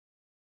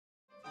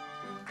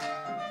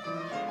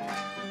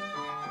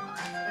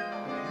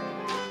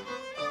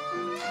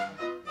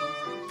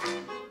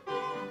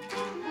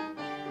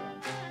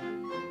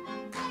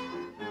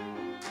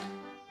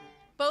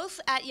both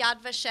at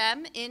Yad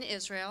Vashem in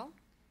Israel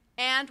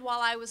and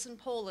while I was in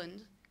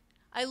Poland,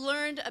 I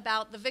learned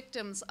about the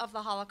victims of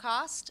the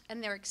Holocaust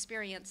and their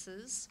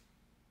experiences,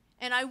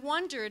 and I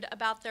wondered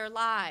about their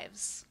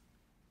lives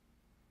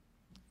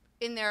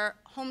in their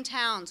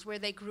hometowns where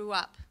they grew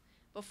up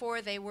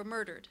before they were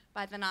murdered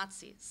by the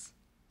Nazis.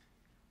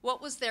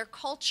 What was their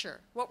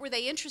culture? What were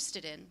they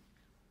interested in?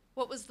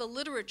 What was the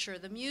literature,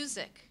 the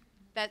music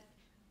that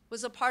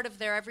was a part of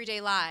their everyday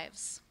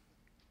lives?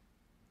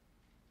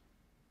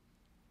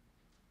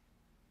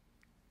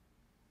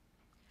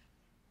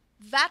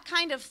 That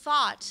kind of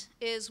thought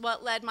is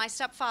what led my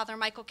stepfather,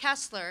 Michael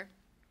Kessler,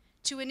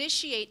 to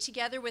initiate,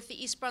 together with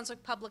the East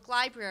Brunswick Public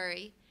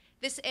Library,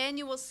 this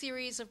annual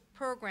series of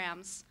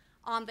programs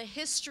on the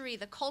history,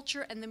 the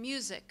culture, and the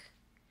music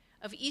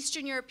of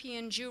Eastern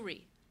European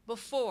Jewry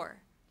before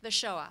the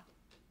Shoah.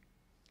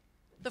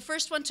 The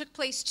first one took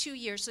place 2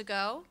 years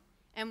ago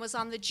and was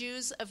on the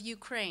Jews of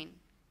Ukraine.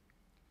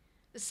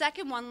 The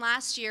second one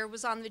last year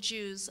was on the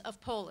Jews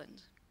of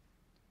Poland.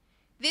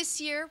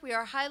 This year, we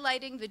are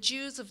highlighting the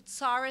Jews of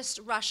Tsarist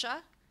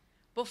Russia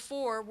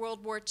before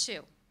World War II.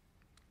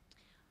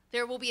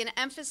 There will be an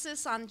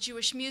emphasis on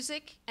Jewish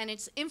music and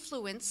its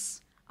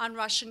influence on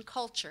Russian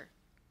culture.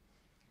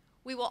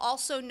 We will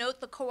also note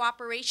the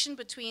cooperation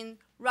between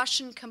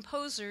Russian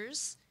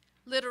composers,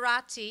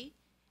 literati,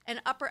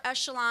 and upper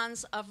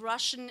echelons of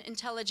Russian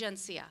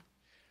intelligentsia.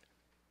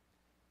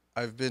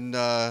 I've been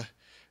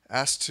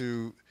asked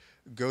to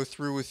go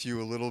through with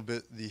you a little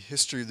bit the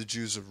history of the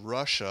Jews of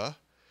Russia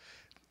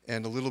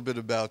and a little bit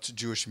about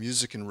Jewish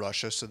music in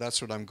Russia, so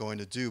that's what I'm going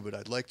to do. But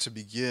I'd like to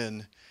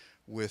begin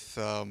with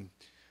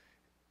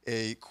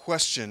a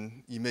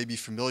question you may be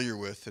familiar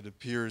with. It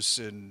appears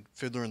in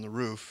Fiddler on the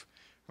Roof,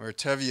 where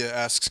Tevye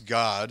asks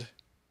God,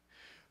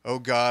 "Oh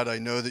God, I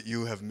know that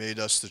you have made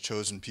us the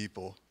chosen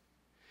people,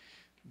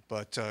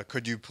 but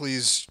could you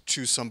please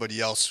choose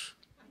somebody else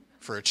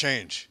for a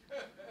change?"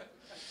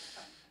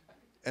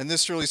 And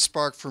this really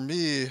sparked for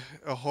me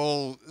a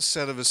whole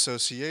set of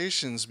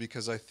associations,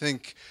 because I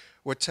think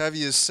what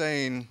Tevye is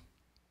saying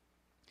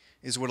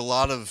is what a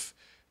lot of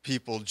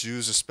people,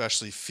 Jews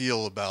especially,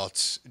 feel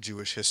about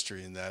Jewish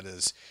history, and that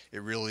is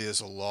it really is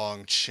a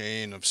long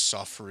chain of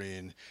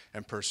suffering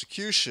and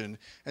persecution.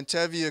 And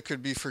Tevye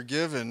could be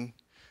forgiven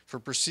for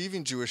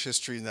perceiving Jewish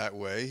history in that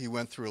way. He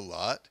went through a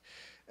lot,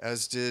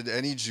 as did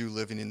any Jew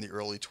living in the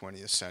early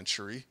 20th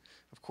century.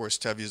 Of course,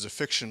 Tevye is a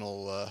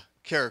fictional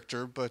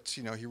character, but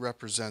you know, he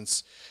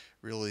represents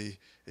really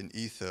an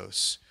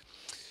ethos.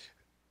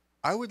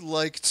 I would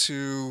like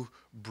to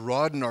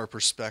broaden our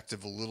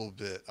perspective a little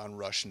bit on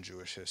Russian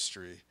Jewish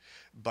history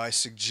by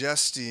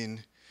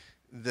suggesting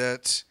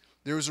that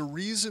there was a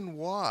reason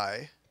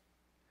why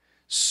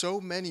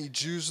so many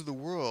Jews of the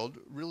world,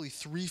 really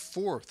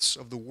 3/4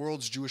 of the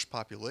world's Jewish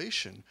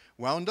population,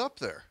 wound up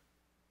there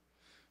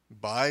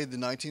by the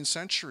 19th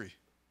century.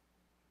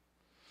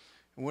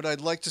 And what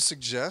I'd like to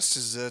suggest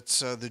is that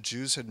the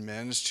Jews had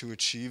managed to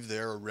achieve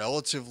there a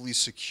relatively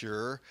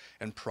secure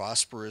and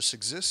prosperous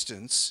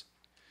existence.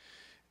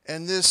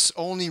 And this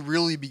only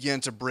really began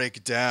to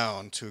break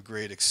down to a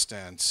great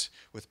extent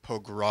with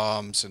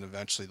pogroms and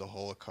eventually the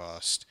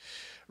Holocaust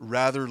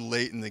rather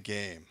late in the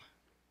game,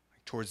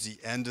 towards the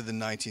end of the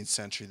 19th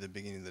century, the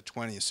beginning of the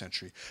 20th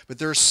century. But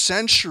there are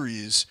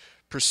centuries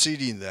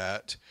preceding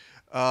that,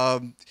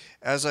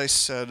 as I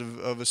said,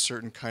 of a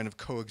certain kind of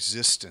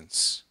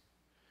coexistence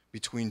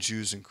between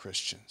Jews and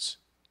Christians.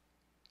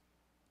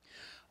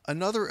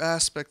 Another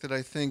aspect that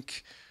I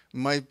think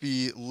might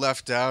be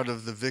left out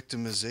of the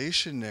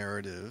victimization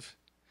narrative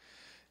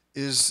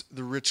is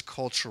the rich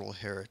cultural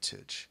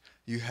heritage.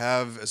 You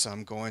have, as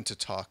I'm going to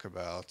talk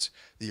about,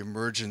 the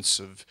emergence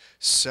of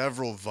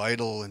several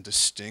vital and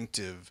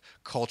distinctive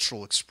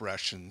cultural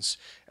expressions,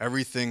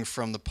 everything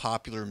from the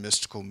popular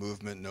mystical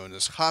movement known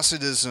as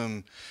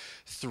Hasidism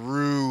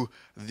through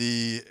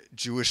the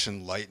Jewish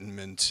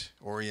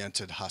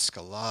Enlightenment-oriented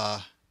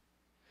Haskalah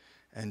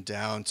and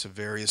down to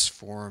various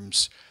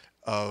forms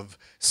of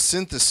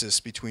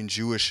synthesis between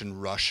Jewish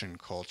and Russian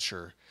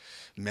culture,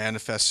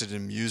 manifested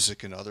in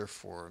music and other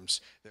forms.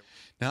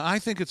 Now, I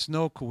think it's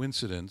no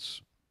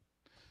coincidence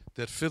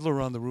that Fiddler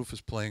on the Roof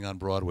is playing on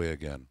Broadway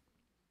again.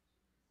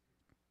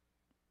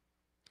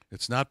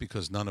 It's not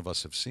because none of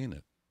us have seen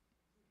it.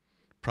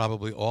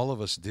 Probably all of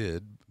us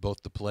did,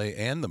 both the play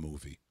and the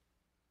movie.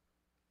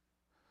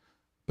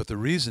 But the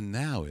reason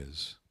now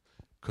is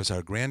because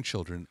our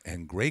grandchildren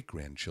and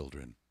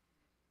great-grandchildren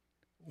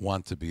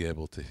want to be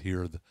able to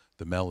hear the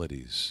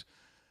melodies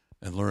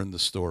and learn the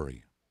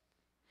story.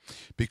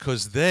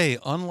 Because they,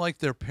 unlike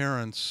their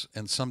parents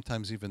and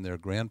sometimes even their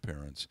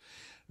grandparents,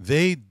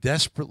 they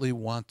desperately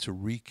want to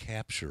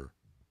recapture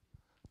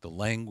the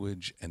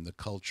language and the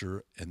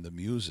culture and the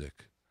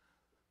music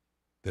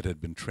that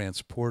had been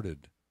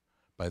transported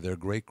by their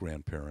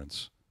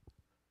great-grandparents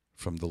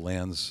from the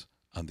lands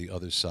on the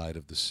other side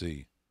of the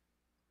sea.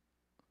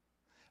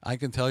 I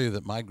can tell you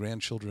that my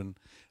grandchildren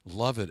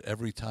love it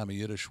every time a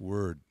Yiddish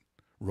word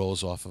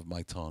rolls off of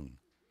my tongue.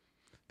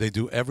 They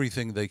do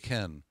everything they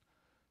can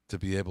to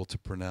be able to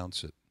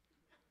pronounce it.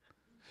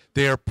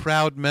 They are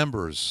proud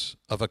members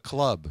of a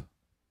club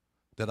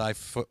that I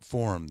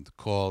formed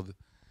called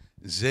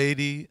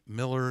Zadie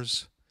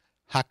Miller's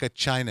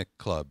Hakachainik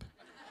Club.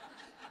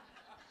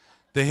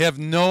 They have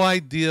no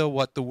idea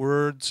what the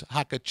words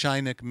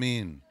Hakachainik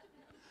mean.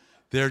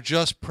 They're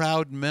just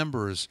proud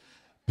members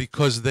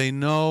because they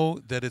know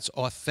that it's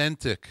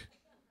authentic.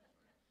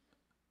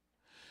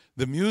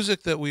 The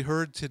music that we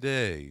heard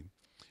today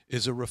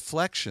is a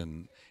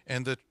reflection,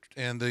 and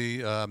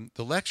the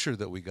lecture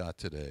that we got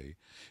today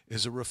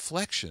is a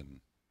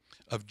reflection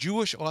of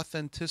Jewish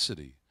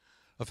authenticity,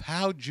 of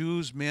how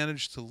Jews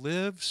managed to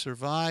live,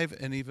 survive,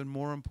 and even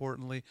more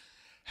importantly,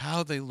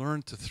 how they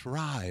learned to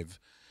thrive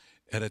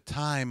at a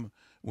time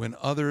when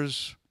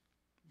others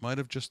might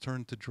have just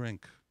turned to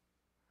drink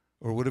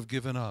or would have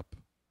given up,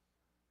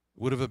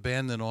 would have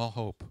abandoned all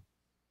hope.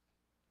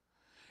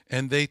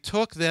 And they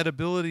took that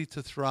ability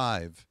to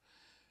thrive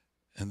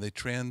and they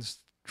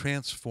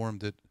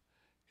transformed it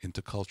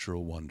into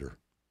cultural wonder.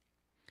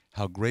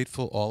 How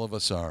grateful all of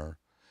us are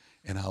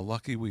and how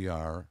lucky we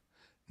are,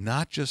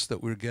 not just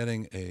that we're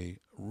getting a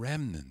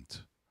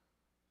remnant,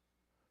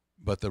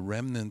 but the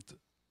remnant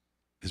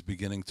is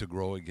beginning to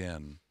grow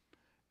again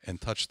and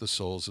touch the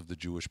souls of the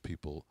Jewish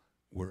people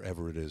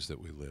wherever it is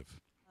that we live.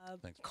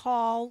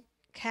 Carl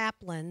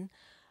Kaplan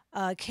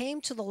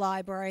came to the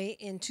library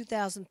in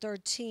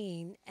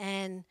 2013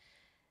 and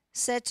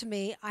said to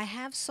me, I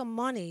have some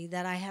money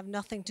that I have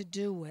nothing to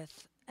do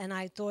with, and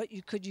I thought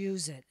you could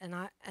use it. And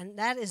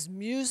that is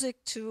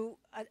music to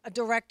a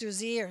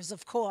director's ears,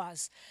 of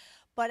course.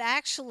 But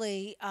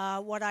actually,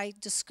 what I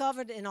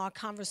discovered in our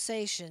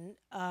conversation,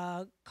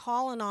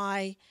 Carl and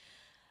I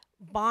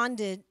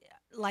bonded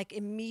like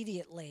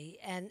immediately,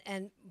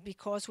 and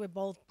because we're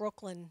both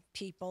Brooklyn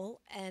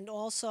people, and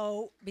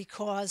also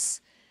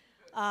because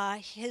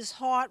his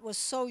heart was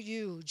so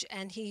huge,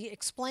 and he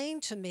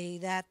explained to me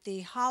that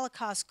the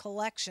Holocaust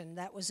collection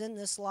that was in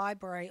this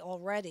library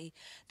already,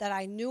 that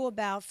I knew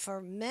about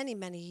for many,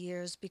 many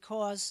years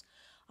because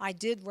I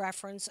did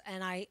reference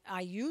and I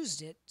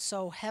used it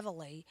so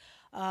heavily.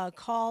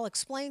 Carl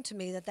explained to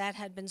me that that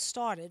had been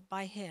started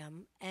by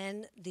him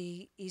and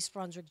the East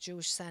Brunswick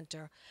Jewish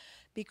Center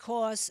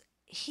because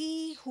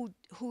he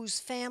whose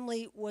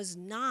family was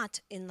not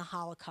in the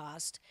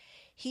Holocaust,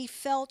 he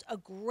felt a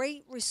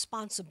great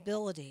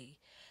responsibility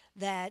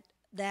that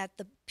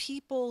the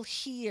people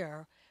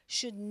here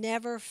should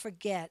never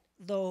forget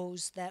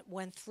those that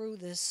went through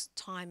this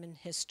time in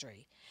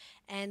history.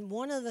 And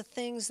one of the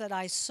things that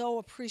I so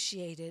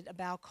appreciated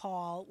about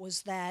Carl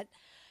was that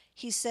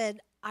he said,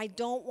 I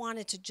don't want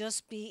it to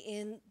just be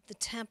in the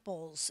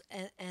temples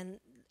and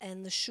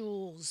the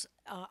shuls.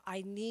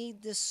 I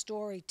need this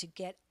story to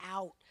get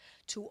out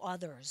to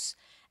others.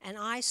 And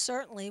I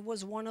certainly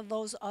was one of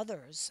those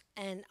others.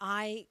 And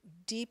I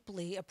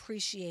deeply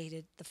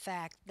appreciated the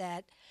fact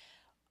that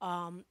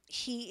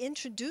he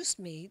introduced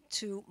me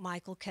to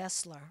Michael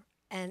Kessler.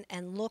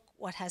 And look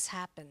what has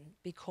happened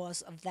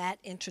because of that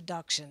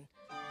introduction.